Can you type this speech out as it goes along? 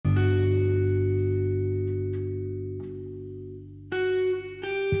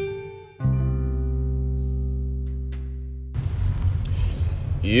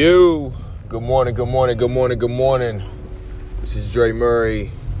Good morning. This is Dre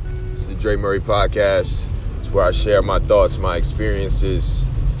Murray. This is the Dre Murray Podcast. It's where I share my thoughts, my experiences,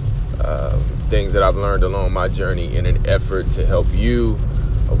 things that I've learned along my journey in an effort to help you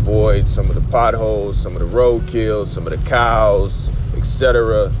avoid some of the potholes, some of the roadkill, some of the cows,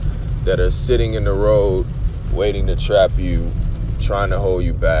 etc. that are sitting in the road waiting to trap you, trying to hold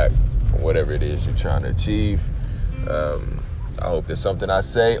you back from whatever it is you're trying to achieve. I hope that something I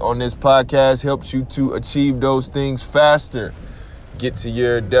say on this podcast helps you to achieve those things faster, get to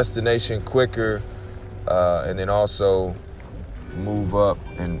your destination quicker, and then also move up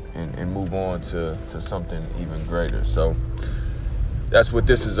and move on to something even greater. So that's what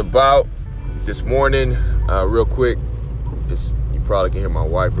this is about. This morning, real quick, you probably can hear my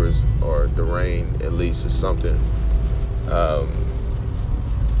wipers or the rain at least or something.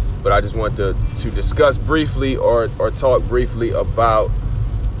 But I just want to discuss briefly or talk briefly about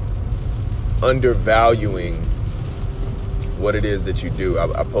undervaluing what it is that you do.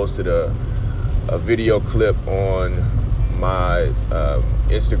 I posted a video clip on my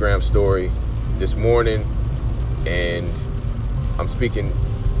Instagram story this morning, and I'm speaking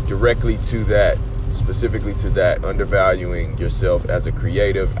directly to that, specifically to that, undervaluing yourself as a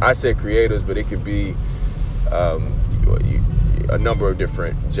creative. I said creatives, but it could be a number of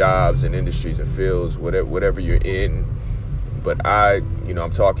different jobs and industries and fields, whatever you're in. But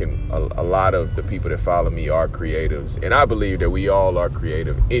I'm talking a lot of the people that follow me are creatives, and I believe that we all are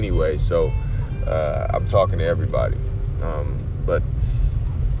creative anyway. So I'm talking to everybody. But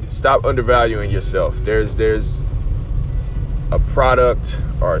stop undervaluing yourself. There's a product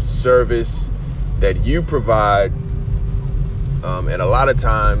or a service that you provide, and a lot of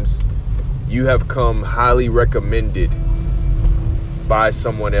times you have come highly recommended by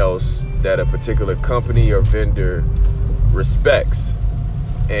someone else that a particular company or vendor respects,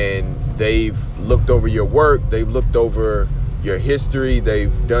 and they've looked over your work, they've looked over your history,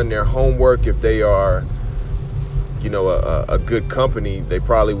 they've done their homework. If they are, a good company, they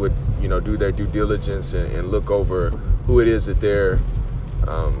probably would, do their due diligence and look over who it is that they're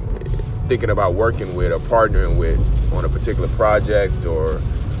thinking about working with or partnering with on a particular project, or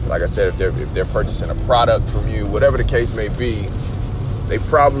like I said, if they're purchasing a product from you, whatever the case may be. They've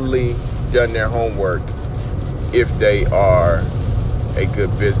probably done their homework if they are a good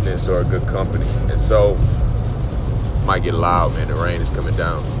business or a good company. And so, might get loud, man. The rain is coming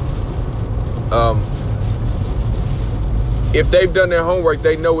down. If they've done their homework,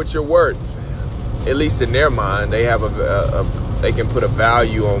 they know what you're worth. At least in their mind, they have they can put a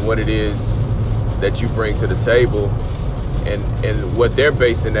value on what it is that you bring to the table, and what they're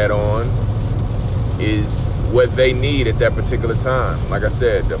basing that on is what they need at that particular time. Like I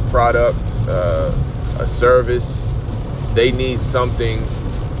said, the product, a service, they need something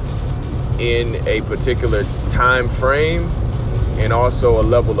in a particular time frame, and also a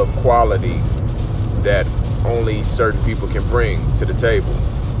level of quality that only certain people can bring to the table.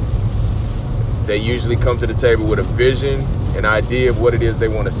 They usually come to the table with a vision, an idea of what it is they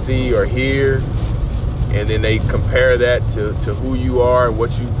want to see or hear, and then they compare that to who you are and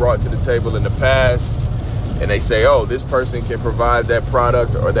what you brought to the table in the past. And they say, oh, this person can provide that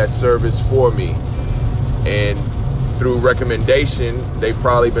product or that service for me. And through recommendation, they've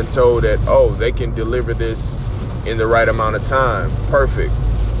probably been told that, oh, they can deliver this in the right amount of time. Perfect.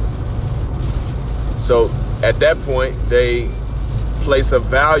 So at that point, they place a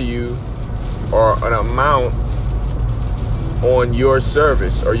value or an amount on your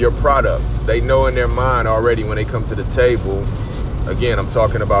service or your product. They know in their mind already when they come to the table. Again, I'm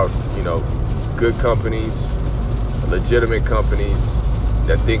talking about, good companies, legitimate companies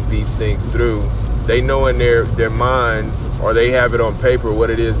that think these things through. They know in their mind, or they have it on paper, what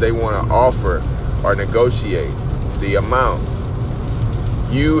it is they want to offer or negotiate, the amount.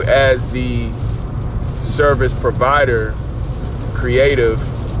 You as the service provider, creative,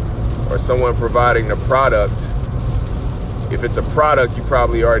 or someone providing the product, if it's a product, you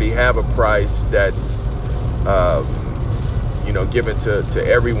probably already have a price that's given to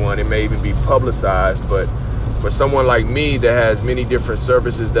everyone. It may even be publicized, but for someone like me that has many different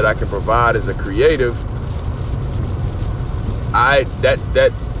services that I can provide as a creative,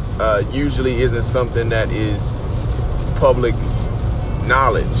 that usually isn't something that is public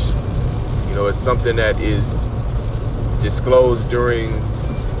knowledge. It's something that is disclosed during,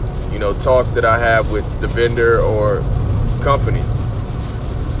 talks that I have with the vendor or company.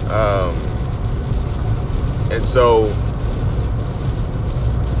 And so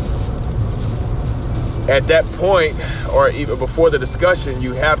at that point, or even before the discussion,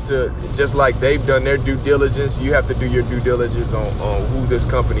 you have to, just like they've done their due diligence, you have to do your due diligence on who this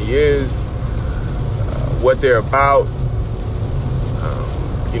company is, what they're about.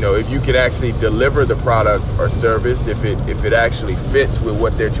 If you can actually deliver the product or service, if it actually fits with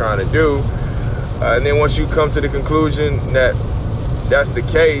what they're trying to do. And then once you come to the conclusion that that's the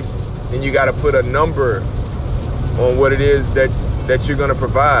case, then you got to put a number on what it is that you're going to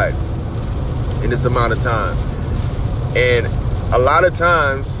provide in this amount of time. And a lot of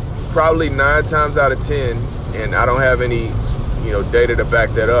times, probably 9 times out of 10, and I don't have any data to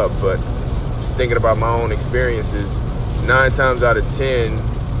back that up, but just thinking about my own experiences, 9 times out of 10,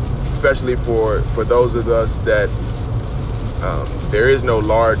 especially for those of us that there is no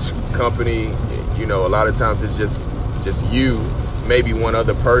large company, a lot of times it's just you, maybe one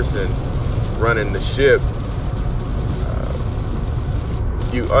other person running the ship.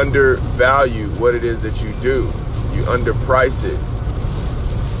 You undervalue what it is that you do. You underprice it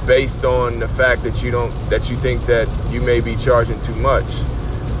based on the fact that you think that you may be charging too much.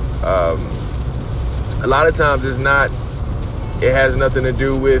 A lot of times it has nothing to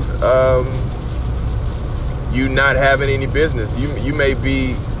do with you not having any business. You may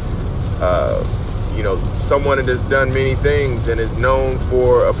be someone that has done many things and is known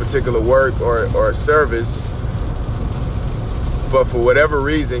for a particular work or a service, but for whatever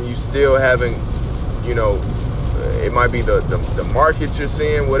reason you still haven't, it might be the market you're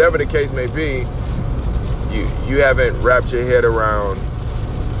seeing, whatever the case may be, you haven't wrapped your head around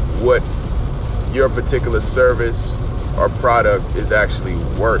what your particular service or product is actually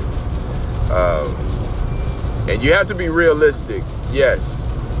worth. And you have to be realistic. Yes,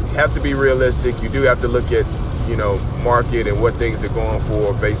 you have to be realistic. You do have to look at, market and what things are going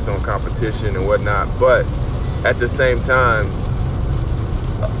for based on competition and whatnot. But at the same time,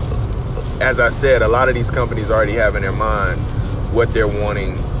 as I said, a lot of these companies already have in their mind what they're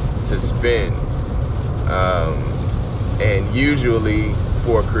wanting to spend. And usually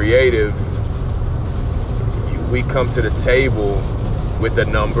for creative, we come to the table with a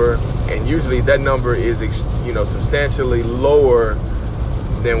number, and usually that number is, substantially lower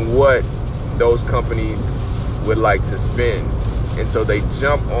than what those companies would like to spend. And so they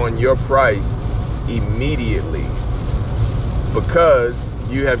jump on your price immediately because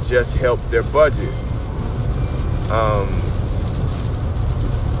you have just helped their budget.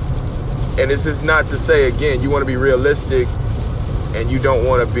 And this is not to say, again, you want to be realistic, and you don't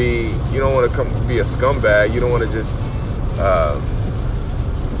want to be a scumbag. You don't want to just,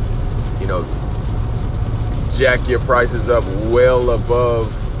 jack your prices up well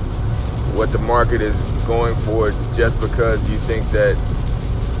above what the market is going for just because you think that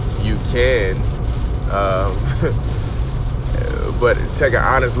you can. But take an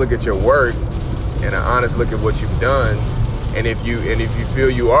honest look at your work and an honest look at what you've done. And if you feel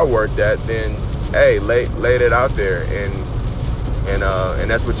you are worth that, then hey, lay it out there, and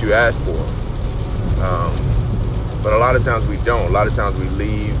that's what you asked for. But a lot of times we don't. A lot of times we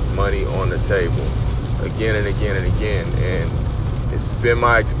leave money on the table again and again and again. And it's been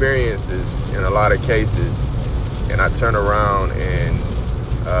my experiences in a lot of cases. And I turn around and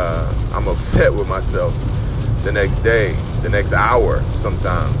I'm upset with myself the next day, the next hour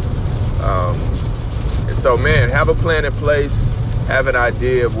sometimes. And so, man, have a plan in place. Have an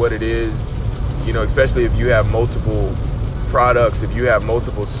idea of what it is, especially if you have multiple products, if you have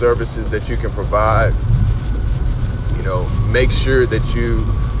multiple services that you can provide. Make sure that you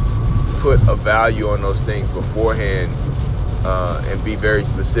put a value on those things beforehand, and be very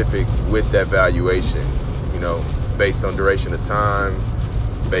specific with that valuation, based on duration of time,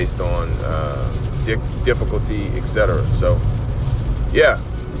 based on difficulty, etc. So, yeah,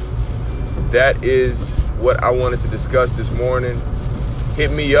 that is what I wanted to discuss this morning.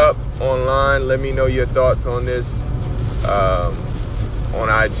 Hit me up online. Let me know your thoughts on this. On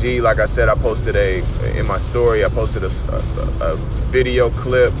IG, like I said, I posted in my story, I posted a video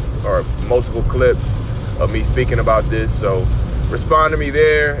clip or multiple clips of me speaking about this. So respond to me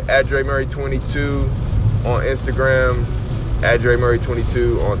there, @DreMurray22 on Instagram,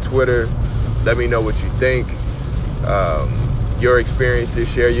 @DreMurray22 on Twitter. Let me know what you think. Your experiences,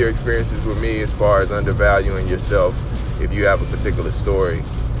 share your experiences with me as far as undervaluing yourself if you have a particular story.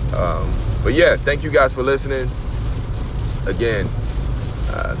 But yeah, thank you guys for listening. Again,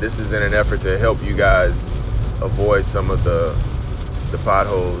 this is in an effort to help you guys avoid some of the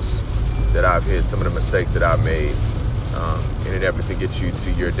potholes that I've hit, some of the mistakes that I've made, in an effort to get you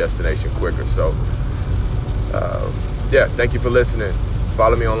to your destination quicker. So, yeah, thank you for listening.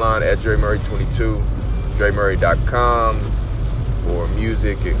 Follow me online @DreMurray22, DreMurray.com for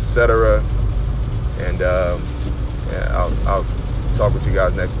music, etc. And yeah, I'll talk with you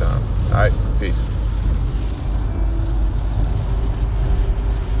guys next time. All right, peace.